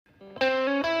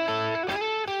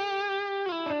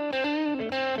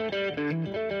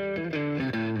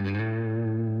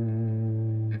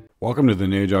Welcome to the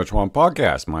Nejo Chuan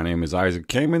podcast. My name is Isaac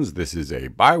Kamens. This is a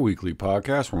bi-weekly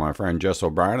podcast where my friend Jess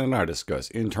O'Brien and I discuss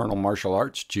internal martial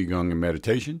arts, Qigong, and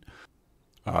meditation.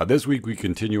 This week we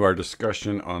continue our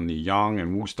discussion on the Yang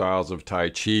and Wu styles of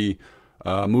Tai Chi,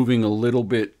 moving a little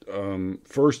bit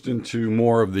first into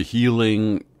more of the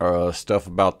healing stuff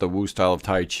about the Wu style of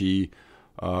Tai Chi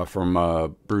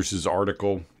from Bruce's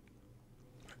article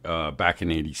back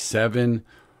in '87.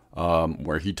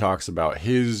 Where he talks about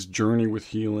his journey with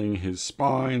healing his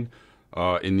spine.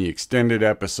 In the extended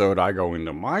episode, I go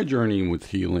into my journey with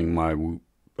healing my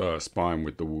spine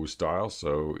with the Wu style.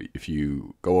 So if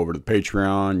you go over to the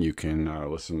Patreon, you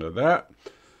can listen to that.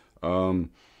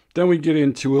 Then we get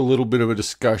into a little bit of a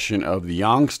discussion of the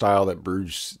Yang style that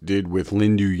Bruce did with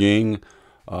Lin Du Ying.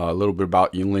 A little bit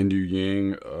about Lin Du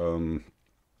Ying,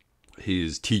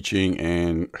 his teaching,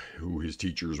 and who his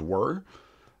teachers were.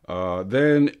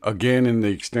 Then again in the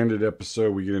extended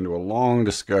episode, we get into a long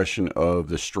discussion of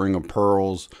the string of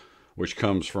pearls, which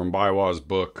comes from Baiwa's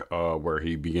book, where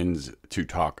he begins to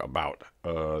talk about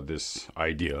this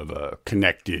idea of a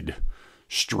connected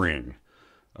string,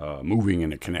 moving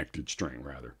in a connected string,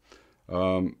 rather.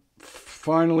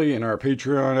 Finally, in our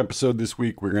Patreon episode this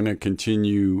week, we're going to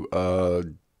continue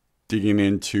digging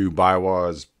into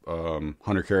Baiwa's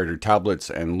 100 character tablets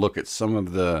and look at some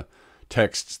of the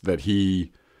texts that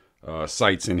he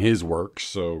cites in his work,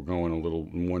 so going a little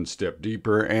one step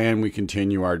deeper, and we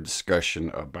continue our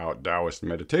discussion about Taoist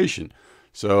meditation.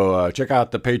 So check out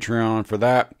the Patreon for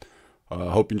that.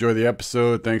 Hope you enjoy the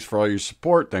episode. Thanks for all your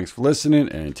support. Thanks for listening,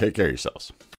 and take care of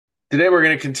yourselves. Today we're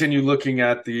going to continue looking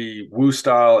at the Wu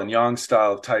style and Yang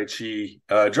style of Tai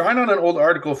Chi, drawing on an old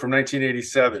article from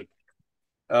 1987.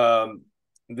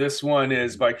 This one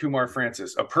is by Kumar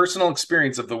Francis, A Personal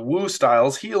Experience of the Wu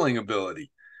Style's Healing Ability.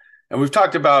 And we've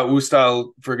talked about Wu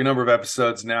style for a number of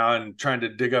episodes now and trying to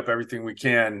dig up everything we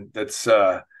can that's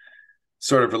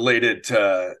sort of related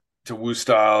to Wu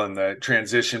style and the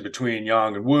transition between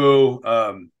Yang and Wu.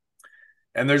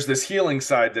 And there's this healing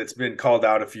side that's been called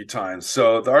out a few times.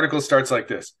 So the article starts like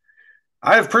this.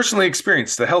 I have personally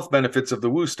experienced the health benefits of the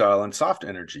Wu style and soft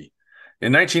energy.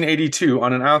 In 1982,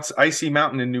 on an icy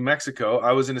mountain in New Mexico,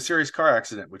 I was in a serious car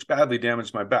accident, which badly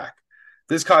damaged my back.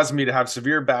 This caused me to have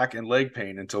severe back and leg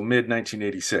pain until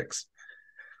mid-1986.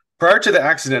 Prior to the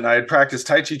accident, I had practiced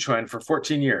Tai Chi Chuan for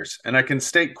 14 years, and I can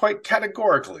state quite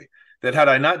categorically that had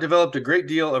I not developed a great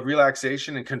deal of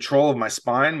relaxation and control of my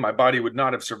spine, my body would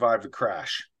not have survived the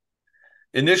crash.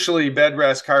 Initially, bed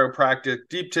rest, chiropractic,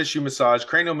 deep tissue massage,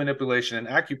 cranial manipulation, and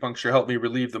acupuncture helped me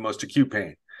relieve the most acute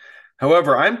pain.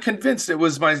 However, I'm convinced that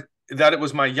it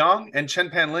was my Yang and Chen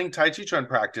Pan Ling Tai Chi Chuan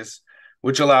practice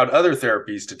which allowed other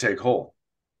therapies to take hold.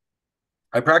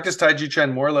 I practiced Tai Chi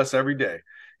Chuan more or less every day,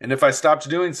 and if I stopped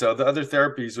doing so, the other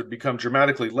therapies would become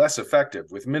dramatically less effective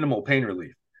with minimal pain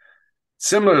relief.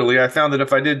 Similarly, I found that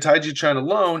if I did Tai Chi Chuan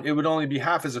alone, it would only be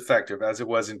half as effective as it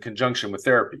was in conjunction with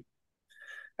therapy.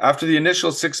 After the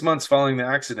initial 6 months following the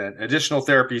accident, additional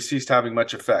therapy ceased having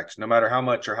much effect, no matter how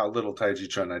much or how little Tai Chi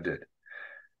Chuan I did.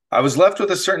 I was left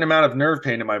with a certain amount of nerve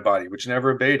pain in my body, which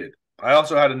never abated. I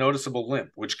also had a noticeable limp,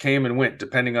 which came and went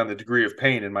depending on the degree of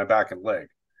pain in my back and leg.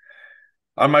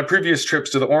 On my previous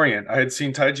trips to the Orient, I had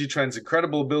seen Tai Chi Chuan's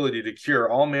incredible ability to cure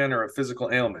all manner of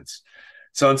physical ailments.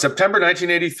 So in September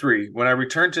 1983, when I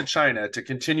returned to China to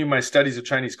continue my studies of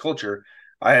Chinese culture,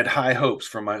 I had high hopes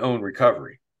for my own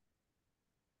recovery.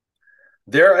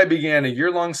 There I began a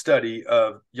year-long study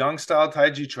of Yang-style Tai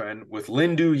Chi Chuan with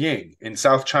Lin Du Ying in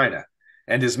South China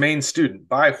and his main student,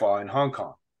 Baiwa, in Hong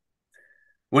Kong.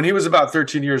 When he was about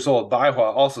 13 years old,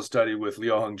 Baiwa also studied with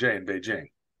Liu Hongjie in Beijing.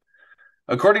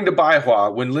 According to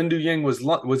Baiwa, when Lin Du Ying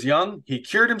was young, he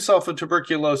cured himself of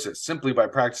tuberculosis simply by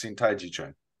practicing Tai Chi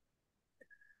Chuan.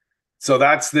 So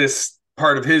that's this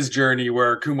part of his journey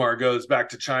where Kumar goes back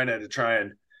to China to try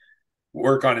and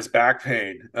work on his back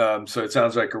pain. So it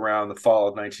sounds like around the fall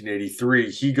of 1983,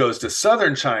 he goes to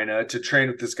southern China to train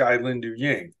with this guy, Lin Du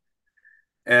Ying.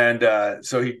 And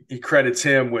so he credits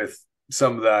him with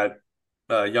some of that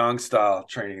Yang style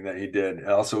training that he did, and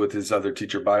also with his other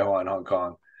teacher, Baiwa, in Hong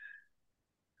Kong,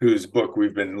 whose book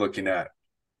we've been looking at.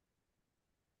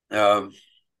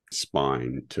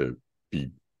 Spine to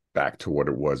be back to what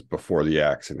it was before the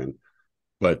accident,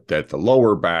 but that the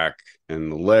lower back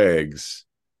and the legs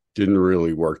didn't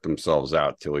really work themselves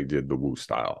out till he did the Wu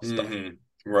style stuff. Mm-hmm.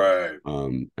 Right.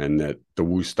 And that the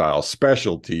Wu style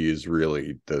specialty is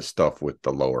really the stuff with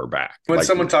the lower back. When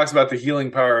someone talks about the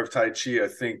healing power of Tai Chi, I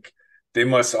think they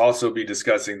must also be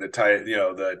discussing the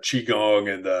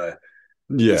Qigong and the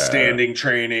standing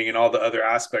training and all the other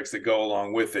aspects that go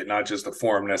along with it, not just the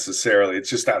form necessarily. It's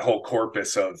just that whole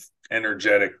corpus of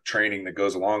energetic training that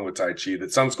goes along with Tai Chi,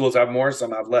 that some schools have more,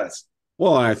 some have less.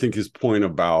 Well, I think his point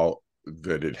about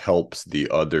that it helps the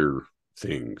other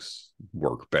things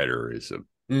work better is a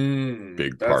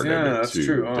big That's, part of yeah, it that's true.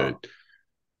 too. That,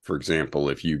 for example,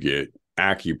 if you get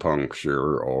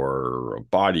acupuncture or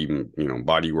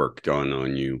body work done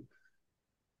on you,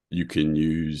 you can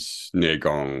use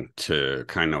Negong to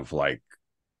kind of like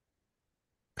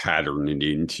pattern it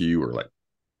into you, or like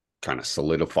kind of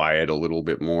solidify it a little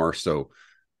bit more. So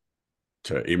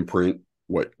to imprint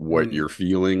what you're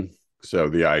feeling. So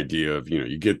the idea of,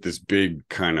 you get this big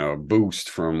kind of boost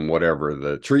from whatever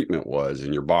the treatment was,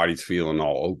 and your body's feeling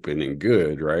all open and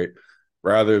good, right?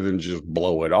 Rather than just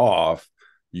blow it off,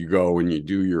 you go and you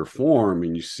do your form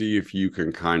and you see if you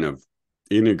can kind of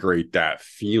integrate that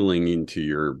feeling into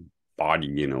your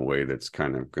body in a way that's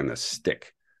kind of going to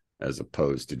stick, as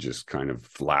opposed to just kind of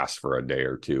last for a day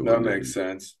or two. That makes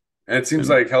sense. And it seems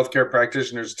like healthcare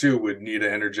practitioners too would need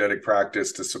an energetic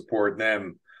practice to support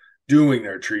them doing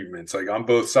their treatments. Like on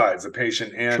both sides, the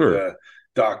patient and the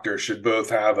doctor should both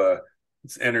have a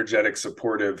energetic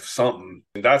supportive something.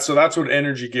 And that's what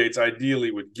energy gates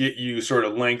ideally would get you sort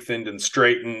of lengthened and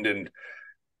straightened and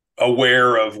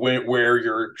aware of where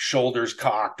your shoulder's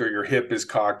cocked or your hip is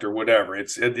cocked or whatever.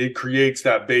 It creates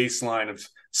that baseline of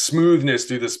smoothness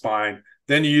through the spine.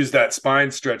 Then you use that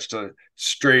spine stretch to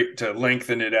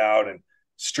lengthen it out and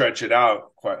stretch it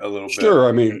out quite a little bit. Sure.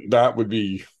 I mean, that would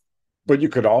be, but you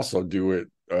could also do it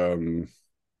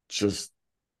just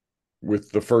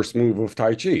with the first move of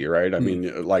Tai Chi, right? I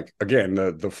mean, like, again,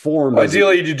 the form.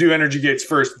 Ideally, you do energy gates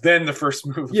first, then the first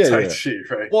move of Tai Chi,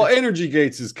 right? Well, energy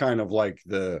gates is kind of like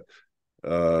it's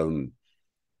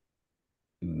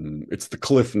the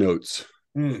cliff notes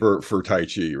for Tai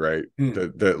Chi, right?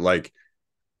 That like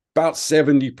about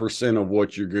 70% of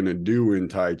what you're going to do in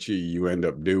Tai Chi, you end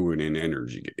up doing in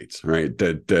energy gates, right?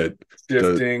 That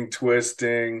shifting,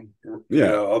 twisting,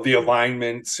 all the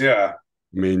alignments. Yeah.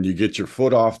 I mean, you get your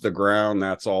foot off the ground,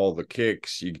 that's all the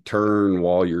kicks. You turn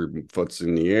while your foot's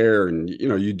in the air, and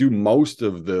you do most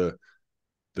of the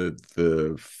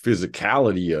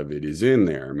physicality of it is in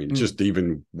there. I mean, just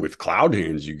even with cloud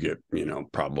hands, you get,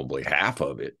 probably half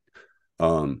of it.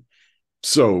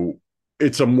 So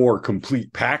it's a more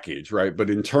complete package, right? But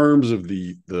in terms of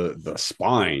the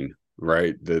spine,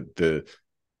 right, the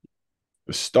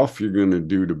stuff you're going to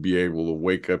do to be able to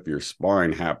wake up your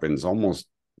spine happens almost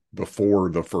before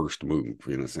the first move,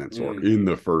 in a sense, or in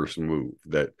the first move.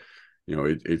 That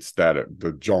it's that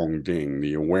the Zhong Ding,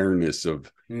 the awareness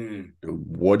of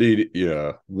what it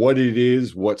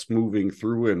is, what's moving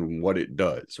through, and what it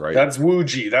does, right? That's Wu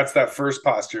Ji. That's that first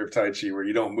posture of Tai Chi where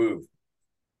you don't move.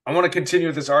 I want to continue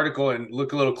with this article and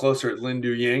look a little closer at Lin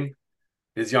Du Ying,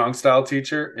 his Yang style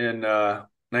teacher in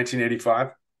 1985.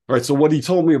 Right. So what he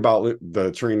told me about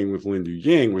the training with Lin Du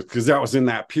Ying was, because that was in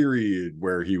that period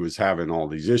where he was having all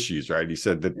these issues, right? He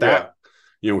said that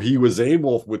he was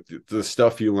able, with the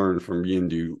stuff he learned from Lin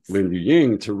Du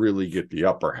Ying, to really get the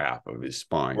upper half of his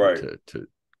spine to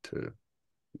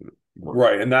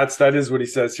right. And that is what he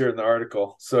says here in the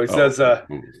article. So he says,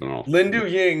 Lin Du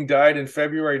Ying died in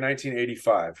February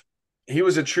 1985. He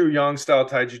was a true Yang style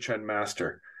Taiji Chuan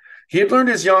master. He had learned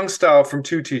his Yang style from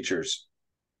two teachers,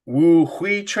 Wu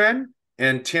Huichuan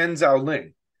and Tian Zhao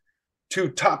Ling, two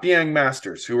top Yang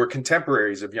masters who were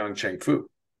contemporaries of Yang Cheng Fu.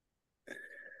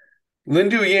 Lin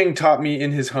Du Ying taught me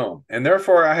in his home, and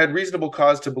therefore I had reasonable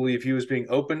cause to believe he was being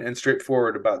open and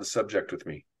straightforward about the subject with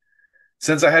me.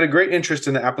 Since I had a great interest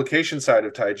in the application side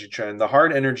of Taiji Chuan, the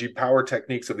hard energy power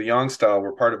techniques of the Yang style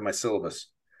were part of my syllabus.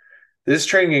 This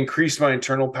training increased my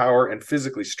internal power and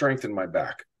physically strengthened my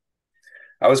back.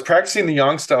 I was practicing the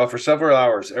Yang style for several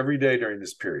hours every day during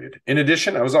this period. In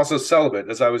addition, I was also celibate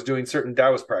as I was doing certain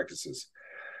Taoist practices.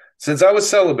 Since I was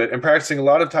celibate and practicing a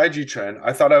lot of Taiji Chuan,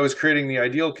 I thought I was creating the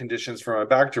ideal conditions for my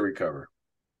back to recover.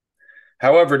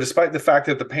 However, despite the fact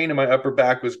that the pain in my upper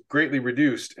back was greatly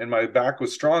reduced and my back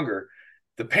was stronger,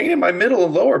 the pain in my middle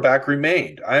and lower back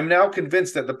remained. I am now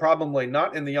convinced that the problem lay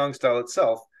not in the Yang style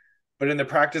itself, but in the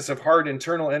practice of hard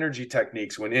internal energy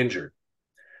techniques when injured.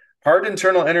 Hard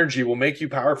internal energy will make you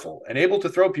powerful and able to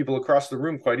throw people across the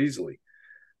room quite easily.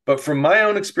 But from my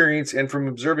own experience and from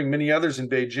observing many others in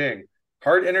Beijing,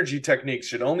 hard energy techniques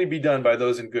should only be done by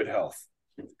those in good health.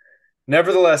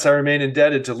 Nevertheless, I remain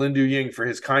indebted to Lin Du Ying for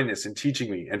his kindness in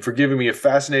teaching me and for giving me a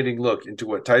fascinating look into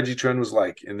what Taiji Chuan was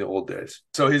like in the old days.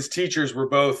 So his teachers were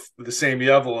both the same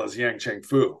level as Yang Cheng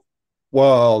Fu.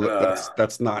 Well,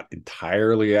 that's not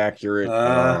entirely accurate.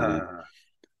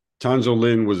 Tanzhou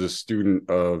Lin was a student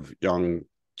of Yang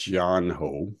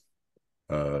Jianhou,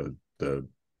 the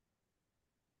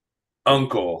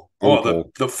uncle. Well,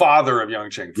 uncle. the father of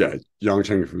Yang Yeah, Chengfu. Yang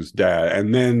Chengfu's dad,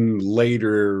 and then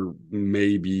later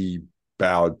maybe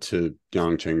bowed to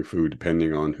Yang Chengfu,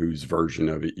 depending on whose version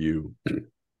of it you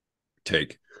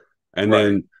take. And Right.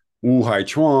 then Wu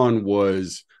Haichuan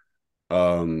was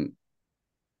um,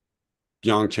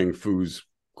 Yang Chengfu's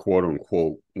quote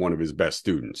unquote one of his best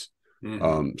students.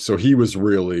 Mm-hmm. So he was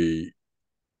really,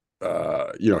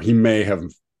 he may have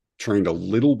trained a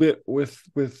little bit with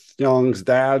Yang's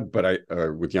dad, but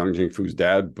with Yang Jingfu's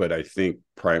dad, but I think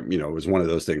it was one of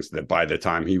those things that by the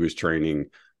time he was training,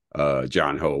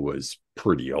 John Ho was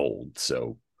pretty old,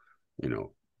 so Yang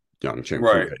Chengfu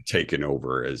Right. had taken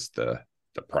over as the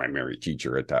primary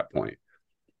teacher at that point.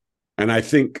 And I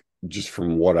think just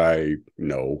from what I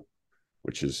know,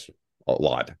 which is a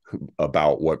lot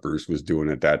about what Bruce was doing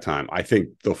at that time, I think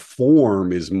the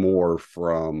form is more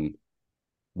from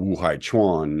Wu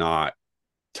Haichuan, not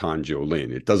Tan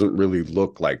Lin. It doesn't really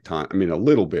look like I mean, a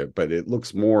little bit, but it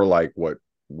looks more like what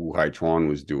Wu Haichuan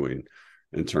was doing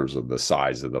in terms of the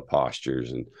size of the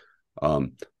postures.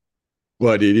 Um,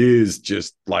 but it is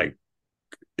just like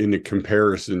in the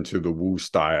comparison to the Wu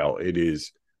style, it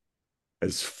is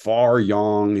as far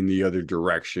yang in the other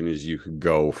direction as you could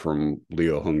go from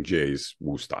Liu Hongji's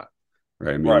Wu style.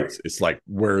 Right. I mean, Right. it's like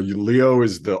where Leo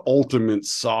is the ultimate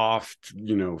soft,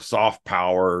 soft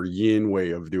power yin way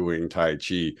of doing Tai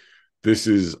Chi. This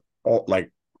is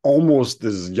like almost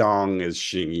as yang as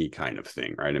Xingyi kind of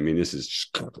thing, right? I mean, this is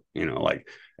just, like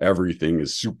everything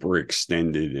is super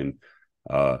extended and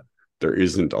there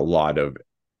isn't a lot of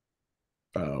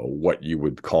what you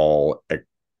would call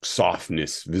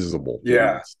softness visible.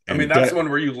 Yeah. I mean, And that's the that, one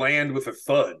where you land with a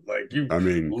thud. Like you I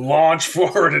mean, launch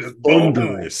forward and just boom.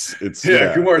 thunderous. It's Yeah,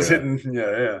 yeah, Kumar's yeah. hitting.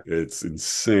 Yeah, yeah. It's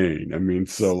insane. I mean,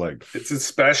 so like, It's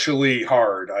especially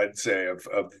hard, I'd say, of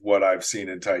what I've seen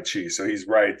in Tai Chi. So he's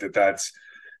right that's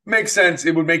makes sense.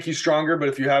 It would make you stronger, but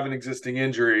if you have an existing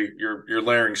injury, you're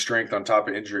layering strength on top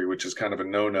of injury, which is kind of a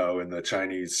no-no in the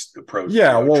Chinese approach,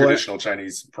 yeah, well, traditional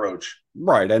Chinese approach.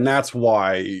 right, and that's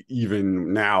why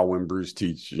even now when Bruce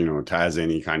has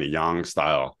any kind of yang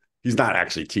style, he's not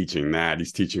actually teaching that.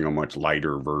 He's teaching a much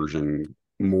lighter version,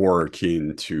 more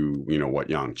akin to what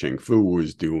Yang Cheng Fu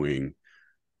was doing,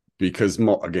 because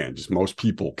again, just most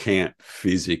people can't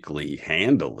physically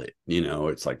handle it.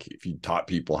 It's like if you taught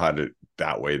people how to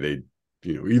that way, they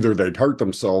either they'd hurt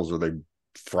themselves or they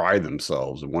fry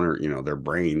themselves and wonder their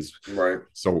brains. Right.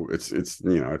 So it's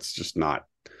just not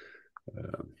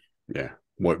uh, yeah,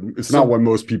 it's not So what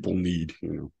most people need.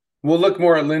 we'll look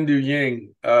more at Lin Du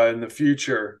Ying in the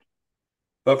future.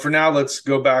 But for now, let's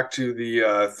go back to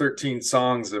the 13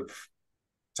 songs of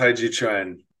Taiji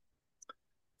Chuan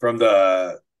from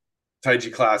the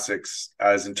Taiji classics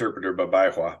as interpreted by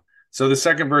Baihua. So the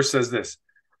second verse says this: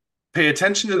 pay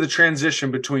attention to the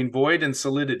transition between void and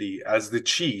solidity as the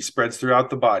qi spreads throughout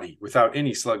the body without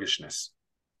any sluggishness.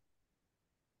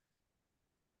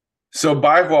 So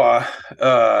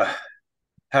Baihua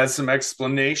has some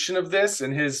explanation of this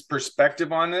and his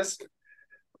perspective on this.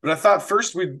 But I thought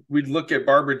first we'd look at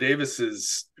Barbara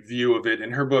Davis's view of it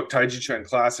in her book Taiji Chuan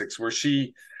Classics, where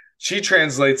she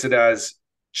translates it as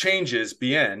changes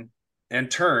bien and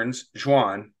turns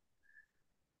zhuan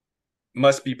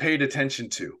must be paid attention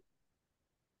to.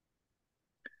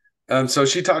 So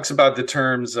she talks about the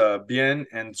terms bien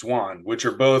and zhuan, which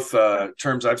are both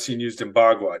terms I've seen used in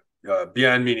Bagua.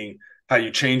 Bien meaning how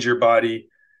you change your body,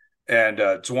 and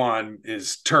zhuan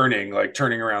is turning, like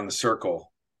turning around the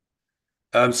circle.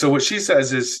 So what she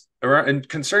says is, and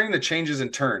concerning the changes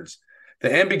and turns,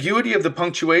 the ambiguity of the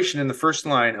punctuation in the first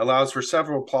line allows for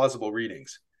several plausible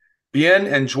readings. Bien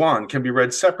and zhuan can be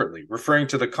read separately, referring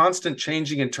to the constant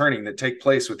changing and turning that take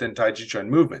place within Taiji Chuan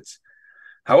movements.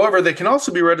 However, they can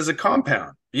also be read as a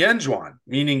compound, bien zhuan,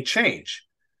 meaning change,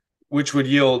 which would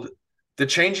yield the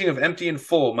changing of empty and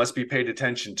full must be paid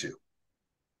attention to.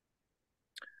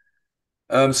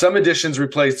 Some editions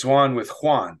replace Juan with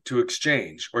Juan to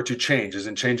exchange or to change, as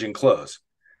in changing clothes.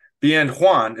 Bien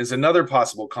Juan is another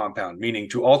possible compound, meaning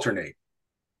to alternate.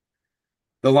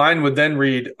 The line would then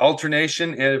read,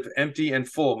 alternation of empty and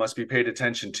full must be paid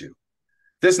attention to.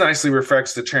 This nicely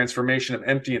reflects the transformation of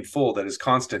empty and full that is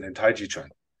constant in Taiji Chuan.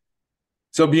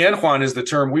 So Bien Juan is the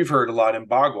term we've heard a lot in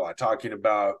Bagua, talking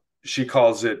about, she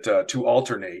calls it to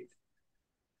alternate.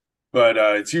 But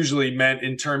it's usually meant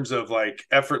in terms of like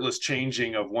effortless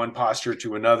changing of one posture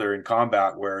to another in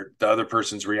combat, where the other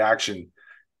person's reaction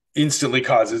instantly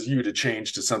causes you to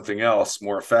change to something else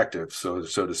more effective, so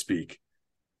to speak.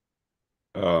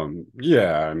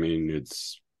 Yeah, I mean,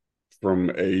 it's from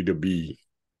A to B,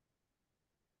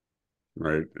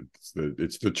 right?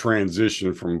 It's the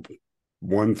transition from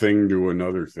one thing to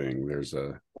another thing. There's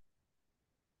a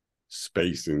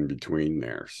space in between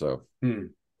there. So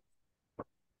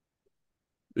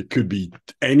it could be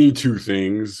any two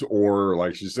things, or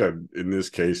like she said, in this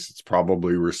case, it's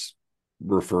probably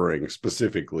referring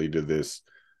specifically to this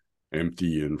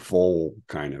empty and full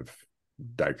kind of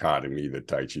dichotomy that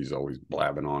Tai Chi's always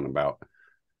blabbing on about.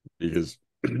 Because,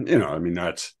 I mean,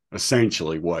 that's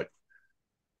essentially what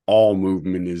all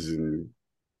movement is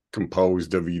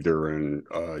composed of, either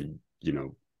a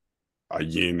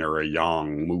yin or a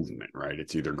yang movement, right?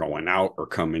 It's either going out or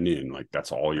coming in. Like,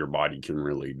 that's all your body can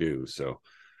really do. So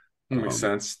makes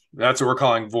sense. That's what we're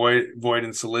calling void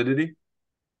and solidity.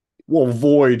 Well,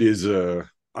 void is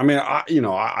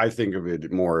I think of it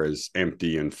more as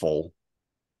empty and full,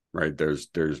 right? There's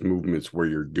movements where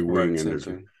you're doing, and there's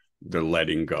the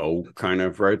letting go kind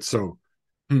of, right? So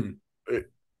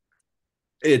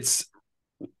it's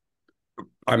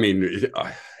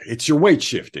your weight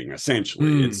shifting,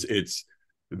 essentially. It's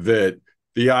that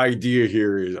the idea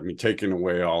here is, taking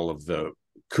away all of the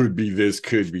could be this,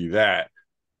 could be that.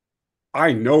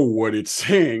 I know what it's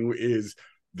saying is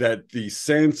that the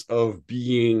sense of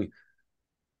being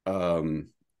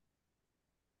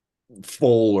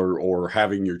full or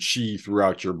having your chi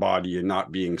throughout your body and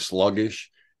not being sluggish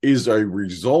is a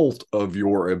result of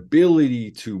your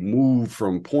ability to move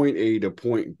from point A to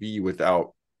point B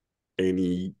without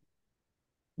any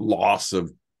loss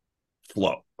of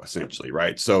flow, essentially,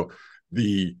 right? So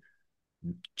the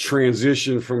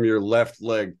transition from your left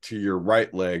leg to your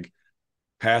right leg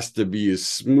has to be as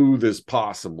smooth as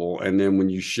possible. And then when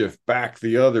you shift back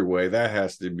the other way, that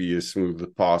has to be as smooth as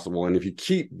possible. And if you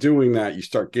keep doing that, you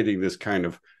start getting this kind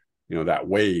of, that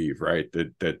wave, right?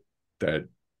 That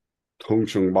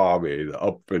Tongcheng Babe, the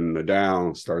up and the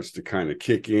down, starts to kind of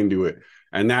kick into it.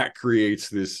 And that creates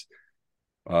this,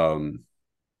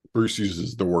 Bruce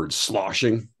uses the word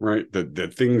sloshing, right?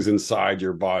 That things inside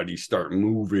your body start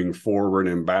moving forward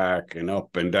and back and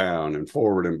up and down and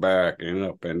forward and back and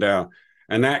up and down.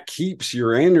 And that keeps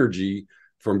your energy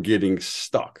from getting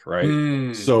stuck,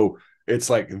 right? So it's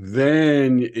like,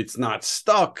 then it's not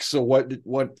stuck. So what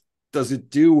does it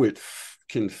do? It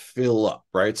can fill up,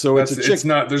 right? So there's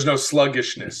no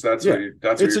sluggishness. That's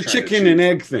it's a chicken and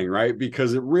egg thing, right?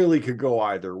 Because it really could go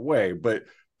either way. But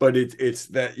it's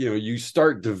that, you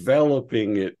start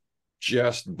developing it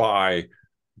just by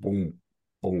boom,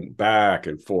 boom, back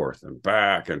and forth and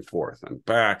back and forth and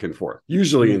back and forth.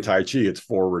 Usually in Tai Chi, it's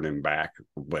forward and back,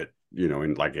 but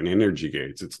in like an energy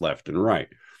gates, it's left and right.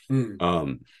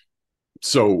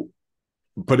 So,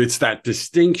 but it's that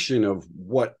distinction of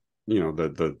what,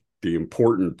 the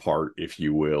important part, if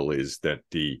you will, is that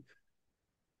the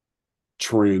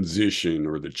transition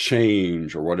or the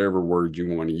change or whatever word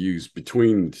you want to use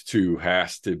between the two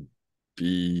has to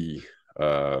be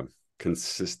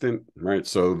consistent, right?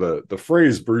 So the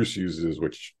phrase Bruce uses,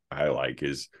 which I like,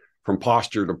 is from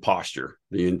posture to posture,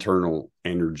 the internal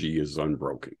energy is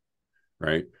unbroken,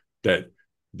 right? That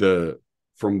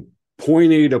from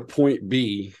point A to point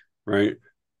B, right?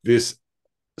 This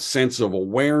sense of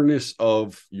awareness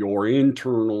of your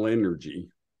internal energy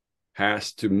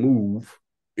has to move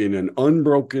in an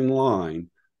unbroken line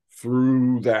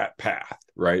through that path,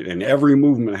 right? And every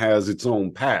movement has its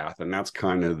own path, and that's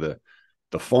kind of the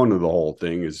fun of the whole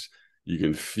thing. Is you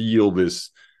can feel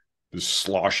this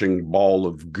sloshing ball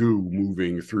of goo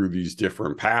moving through these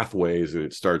different pathways, and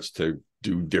it starts to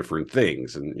do different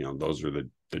things, and those are the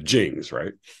jings,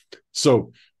 right?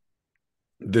 So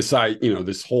this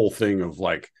whole thing of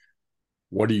like,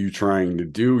 what are you trying to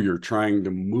do? You're trying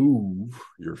to move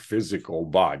your physical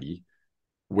body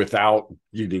without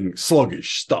getting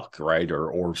sluggish, stuck, right?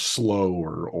 Or slow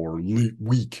or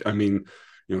weak.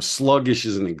 Sluggish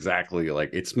isn't exactly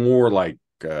like, it's more like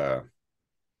disconnections,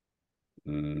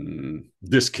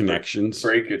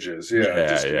 breakages,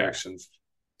 disconnections.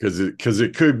 Because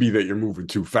it could be that you're moving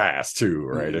too fast too,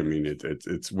 right?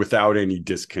 It's without any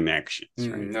disconnections,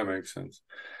 right? That makes sense.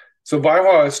 So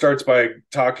Baihua starts by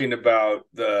talking about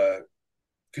the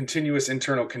continuous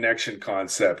internal connection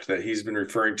concept that he's been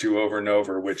referring to over and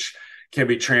over, which can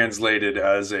be translated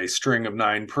as a string of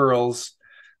 9 pearls,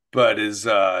 but is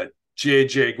Jie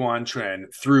Jie Guan Quan,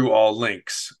 through all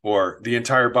links, or the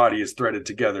entire body is threaded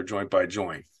together joint by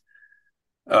joint.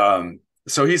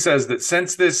 So he says that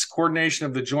since this coordination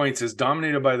of the joints is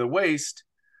dominated by the waist,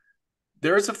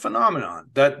 there is a phenomenon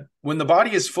that when the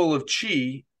body is full of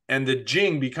qi and the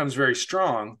jing becomes very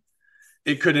strong,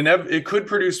 it could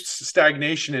produce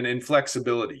stagnation and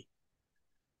inflexibility.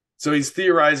 So he's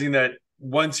theorizing that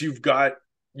once you've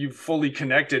fully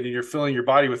connected and you're filling your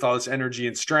body with all this energy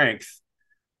and strength,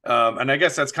 And I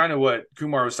guess that's kind of what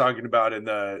Kumar was talking about in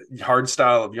the hard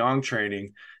style of yang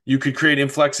training. You could create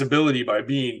inflexibility by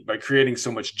creating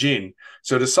so much jin.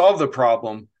 So to solve the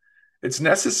problem, it's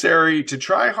necessary to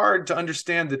try hard to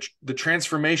understand the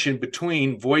transformation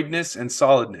between voidness and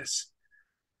solidness.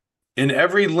 In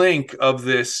every link of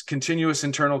this continuous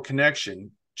internal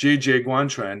connection, JJ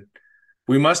Guanchuan,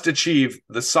 we must achieve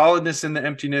the solidness in the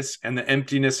emptiness and the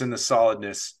emptiness in the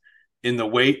solidness in the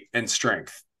weight and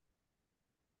strength.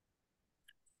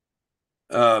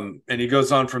 And he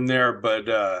goes on from there,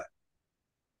 but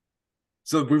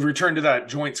so we've returned to that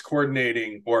joints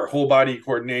coordinating or whole body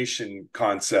coordination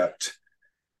concept.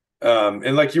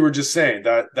 And like you were just saying,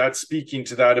 that's speaking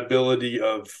to that ability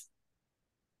of,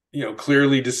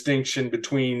 clearly distinction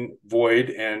between void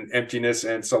and emptiness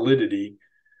and solidity,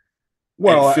 and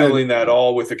Well, filling that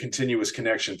all with a continuous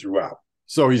connection throughout.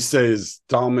 so he says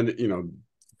dominant,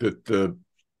 that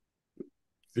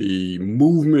the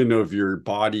movement of your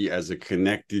body as a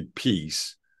connected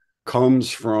piece comes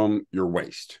from your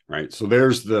waist, right? So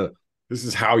this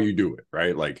is how you do it,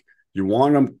 right? Like you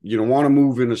don't want to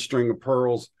move in a string of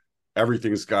pearls.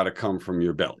 Everything's got to come from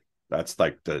your belly. That's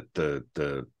like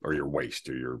or your waist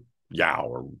or your yao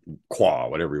or qua,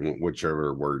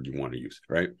 whichever word you want to use,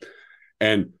 right?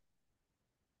 And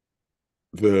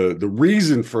the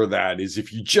reason for that is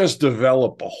if you just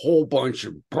develop a whole bunch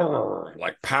of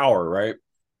like power, right?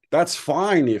 That's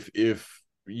fine if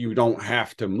you don't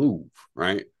have to move,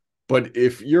 right? But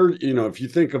if if you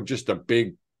think of just a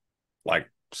big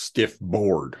like stiff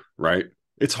board, right?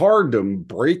 It's hard to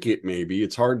break it, maybe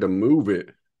it's hard to move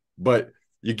it, but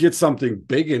you get something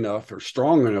big enough or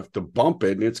strong enough to bump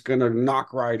it and it's going to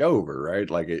knock right over, right?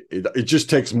 Like it just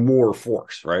takes more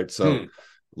force, right? So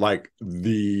like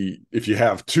if you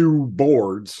have two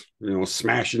boards,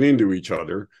 smashing into each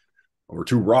other, or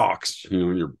two rocks,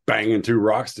 and you're banging two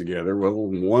rocks together, well,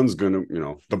 one's gonna,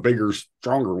 the bigger,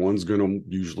 stronger one's gonna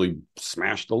usually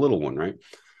smash the little one, right?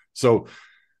 So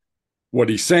what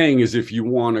he's saying is if you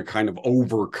want to kind of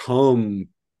overcome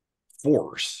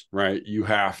force, right, you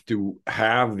have to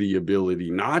have the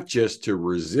ability not just to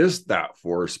resist that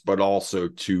force, but also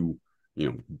to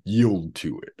yield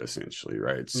to it, essentially,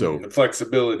 right? So the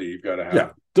flexibility you've got to have. Yeah,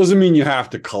 doesn't mean you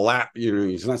have to collapse.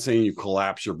 He's not saying you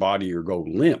collapse your body or go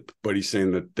limp, but he's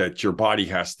saying that your body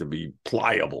has to be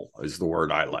pliable, is the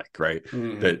word I like, right?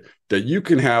 That you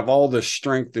can have all the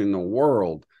strength in the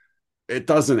world. It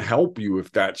doesn't help you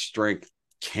if that strength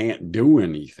can't do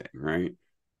anything, right?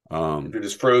 If you're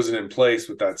just frozen in place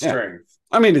with that strength.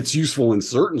 I mean, it's useful in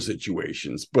certain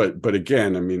situations, but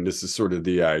again, I mean, this is sort of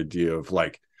the idea of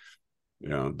like,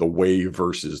 the wave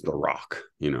versus the rock.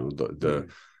 The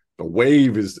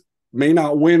wave may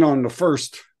not win on the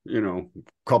first,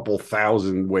 couple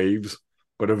thousand waves,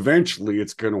 but eventually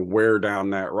it's going to wear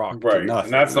down that rock to nothing.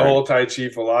 And that's the whole Tai Chi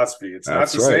philosophy. It's not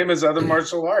the same as other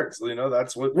martial arts.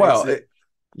 That's what makes it.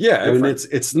 Yeah, different. I mean,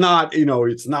 it's not,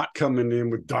 it's not coming in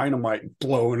with dynamite and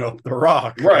blowing up the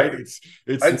rock, right?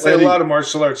 I'd say a lot of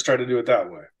martial arts try to do it that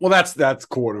way. Well, that's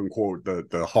quote unquote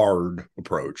the hard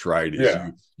approach, right?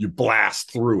 You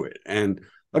blast through it. And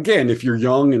again, if you're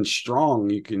young and strong,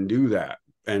 you can do that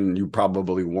and you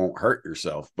probably won't hurt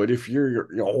yourself. But if you're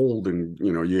old and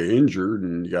you're injured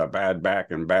and you got bad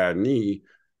back and bad knee,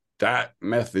 that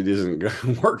method isn't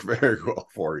going to work very well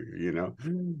for you,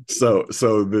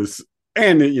 So this.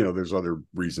 And there's other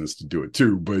reasons to do it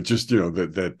too, but just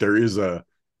that there is a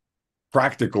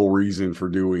practical reason for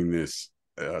doing this,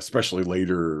 especially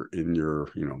later in your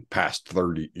past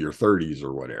your 30s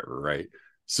or whatever, right?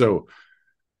 So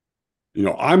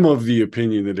I'm of the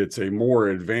opinion that it's a more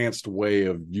advanced way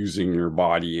of using your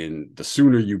body, and the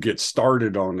sooner you get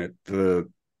started on it, the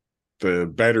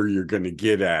better you're going to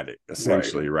get at it,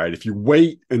 essentially, right? If you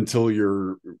wait until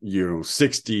you're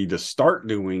 60 to start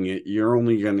doing it, you're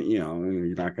only going to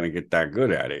you're not going to get that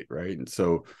good at it, right? And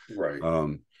so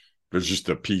there's just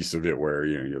a piece of it where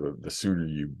the sooner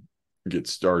you get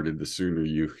started, the sooner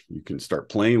you can start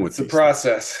playing with the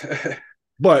process.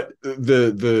 But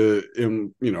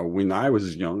when I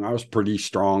was young, I was pretty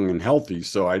strong and healthy,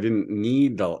 so I didn't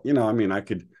need I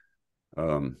could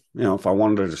if I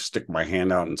wanted to stick my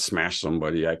hand out and smash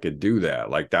somebody, I could do that.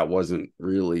 Like that wasn't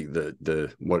really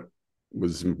the what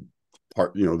was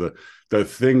part, the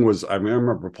thing was, I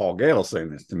remember Paul Gale saying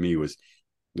this to me was,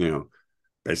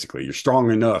 basically you're strong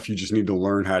enough. You just need to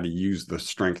learn how to use the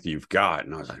strength you've got.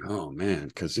 And I was like, oh man,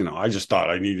 because I just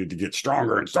thought I needed to get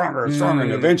stronger and stronger and stronger,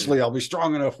 and eventually I'll be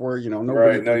strong enough where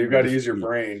nobody. No, you've got to use your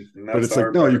brain. But it's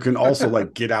like, no, you can also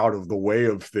like get out of the way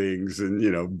of things and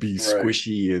be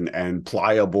squishy and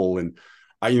pliable. And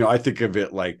I think of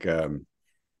it like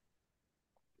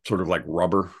sort of like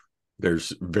rubber.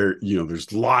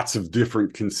 there's lots of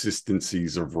different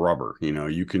consistencies of rubber.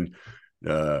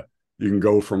 Uh you can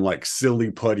go from like silly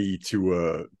putty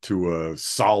to a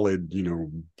solid,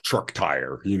 truck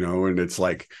tire, and it's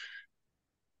like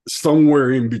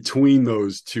somewhere in between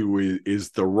those two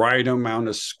is the right amount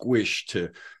of squish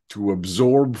to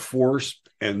absorb force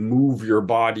and move your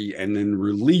body, and then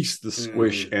release the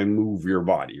squish and move your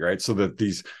body, right? So that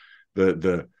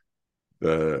the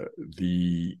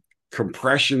the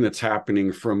compression that's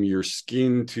happening from your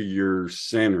skin to your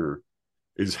center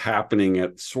is happening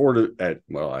at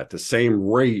the same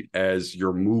rate as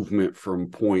your movement from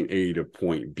point A to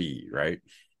point B, right?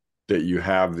 That you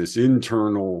have this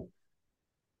internal,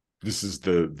 this is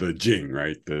the Jing,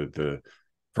 right? The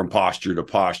from posture to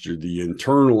posture, the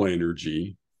internal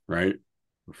energy, right?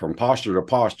 From posture to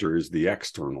posture is the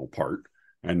external part,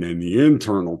 and then the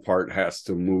internal part has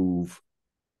to move,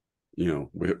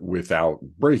 without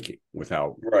breaking,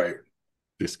 without right.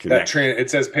 disconnect.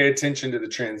 It says pay attention to the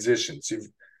transitions.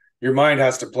 Your mind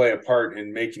has to play a part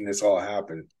in making this all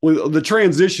happen. Well, the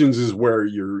transitions is where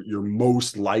you're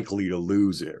most likely to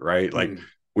lose it, right? Like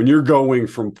when you're going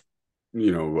from,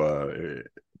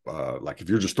 like if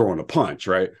you're just throwing a punch,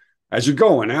 right? As you're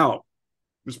going out,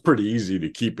 it's pretty easy to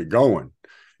keep it going.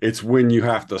 It's when you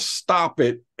have to stop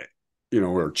it,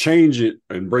 or change it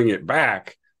and bring it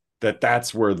back,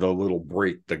 that's where the little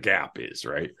break, the gap is,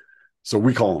 right? So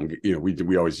we call them,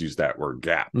 we always use that word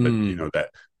gap, but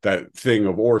that thing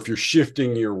of, or if you're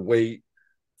shifting your weight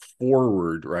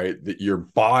forward, right, that your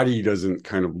body doesn't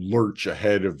kind of lurch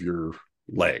ahead of your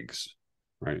legs,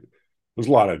 right? There's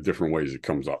a lot of different ways it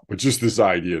comes up, but just this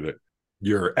idea that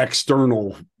your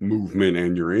external movement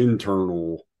and your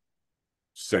internal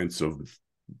sense of,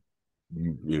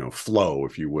 flow,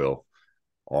 if you will,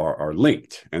 are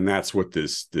linked. And that's what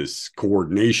this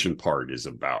coordination part is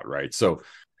about, right? So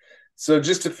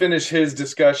just to finish his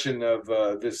discussion of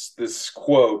this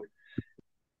quote,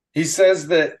 he says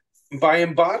that by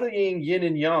embodying yin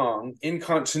and yang in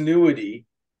continuity,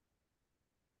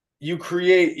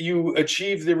 you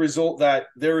achieve the result that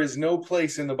there is no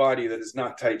place in the body that is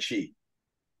not Tai Chi.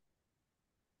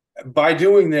 By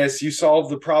doing this, you solve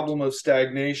the problem of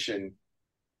stagnation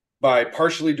by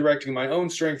partially directing my own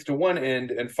strength to one end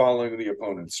and following the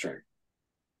opponent's strength.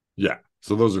 Yeah.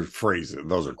 So those are phrases,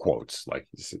 those are quotes, like,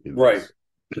 right.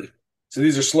 So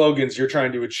these are slogans you're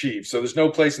trying to achieve. So there's no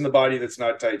place in the body that's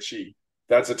not Tai Chi.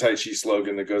 That's a Tai Chi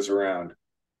slogan that goes around.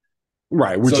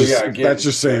 Right. Which that's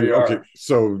just saying, okay,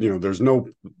 so, there's no,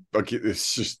 okay,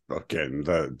 it's just, again,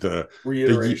 the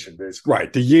reiteration, basically.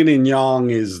 Right. The yin and yang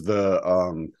is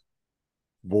the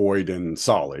void and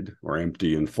solid, or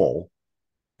empty and full.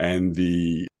 And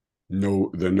the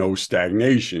no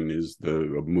stagnation is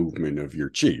the movement of your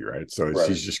chi, right? So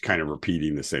he's just kind of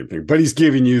repeating the same thing, but he's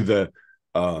giving you the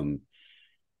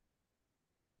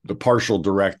partial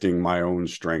directing my own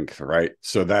strength, right?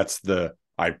 So that's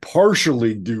I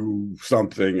partially do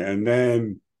something and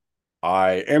then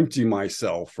I empty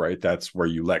myself, right? That's where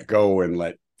you let go and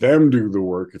let them do the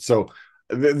work. And so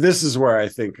this is where I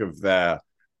think of the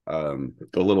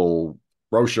little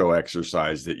Rosho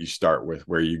exercise that you start with,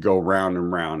 where you go round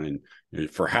and round,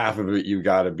 and for half of it you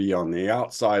got to be on the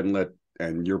outside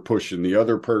and you're pushing the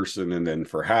other person, and then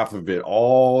for half of it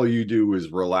all you do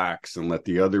is relax and let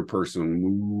the other person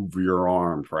move your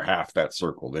arm for half that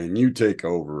circle. Then you take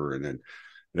over, and then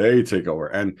they take over.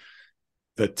 And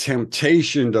the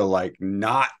temptation to like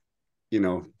not,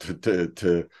 to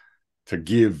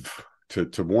give,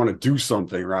 to want to do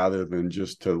something rather than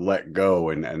just to let go,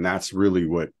 and that's really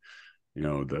what,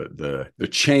 the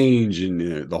change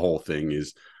in the whole thing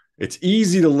is. It's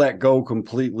easy to let go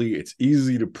completely. It's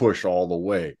easy to push all the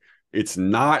way. It's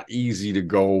not easy to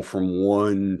go from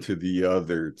one to the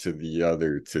other, to the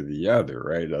other, to the other,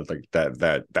 right? I think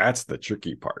that's the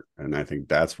tricky part. And I think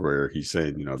that's where he's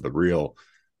saying, the real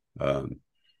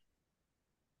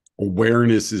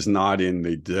awareness is not in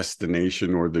the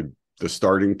destination or the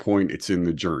starting point. It's in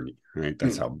the journey, right?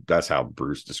 That's how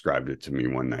Bruce described it to me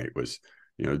one night was,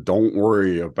 don't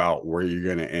worry about where you're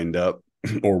going to end up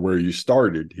or where you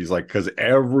started. He's like, because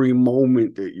every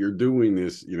moment that you're doing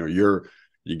this,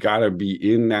 you got to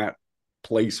be in that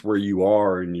place where you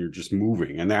are and you're just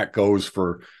moving. And that goes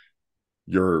for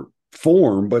your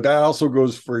form, but that also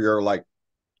goes for your like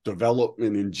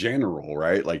development in general,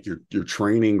 right? Like your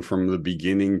training from the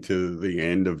beginning to the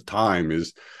end of time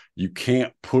is you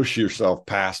can't push yourself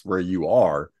past where you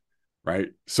are, right?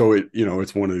 So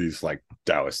it's one of these like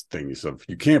Taoist things of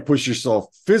you can't push yourself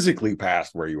physically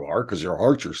past where you are because you'll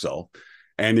hurt yourself.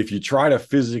 And if you try to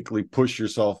physically push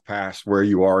yourself past where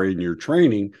you are in your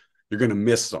training, you're going to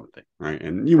miss something, right?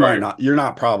 And you might Right.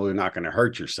 not, probably not going to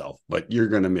hurt yourself, but you're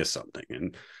going to miss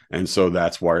something. And so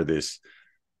that's where this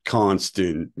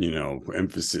constant,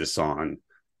 emphasis on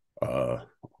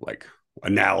like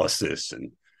analysis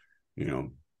and, you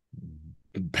know,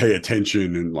 pay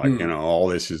attention and like, all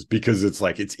this is because it's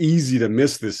like, it's easy to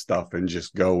miss this stuff and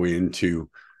just go into,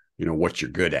 what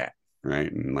you're good at.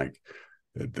 Right. And like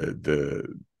the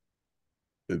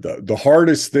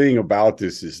hardest thing about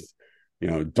this is,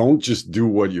 don't just do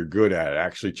what you're good at.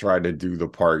 Actually try to do the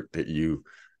part that you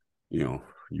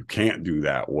can't do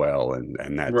that well.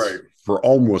 And that's Right. for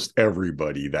almost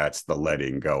everybody, that's the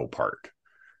letting go part.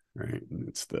 Right. And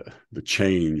it's the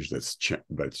change that's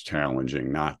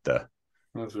challenging,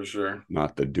 That's for sure.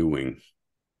 not the doing.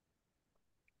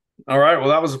 All right. Well,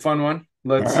 that was a fun one.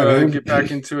 Let's All right, get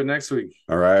back into it next week.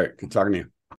 All right. Good talking to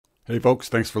you. Hey, folks.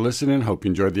 Thanks for listening. Hope you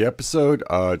enjoyed the episode.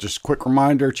 Just a quick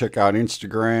reminder, check out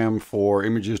Instagram for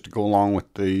images to go along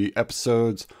with the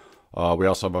episodes. We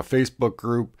also have a Facebook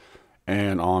group.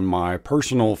 And on my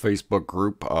personal Facebook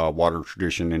group, Water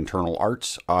Tradition Internal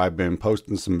Arts, I've been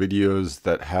posting some videos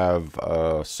that have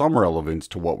some relevance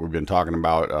to what we've been talking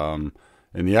about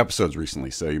in the episodes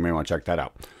recently. So you may want to check that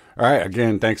out. All right.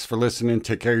 Again, thanks for listening.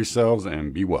 Take care of yourselves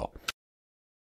and be well.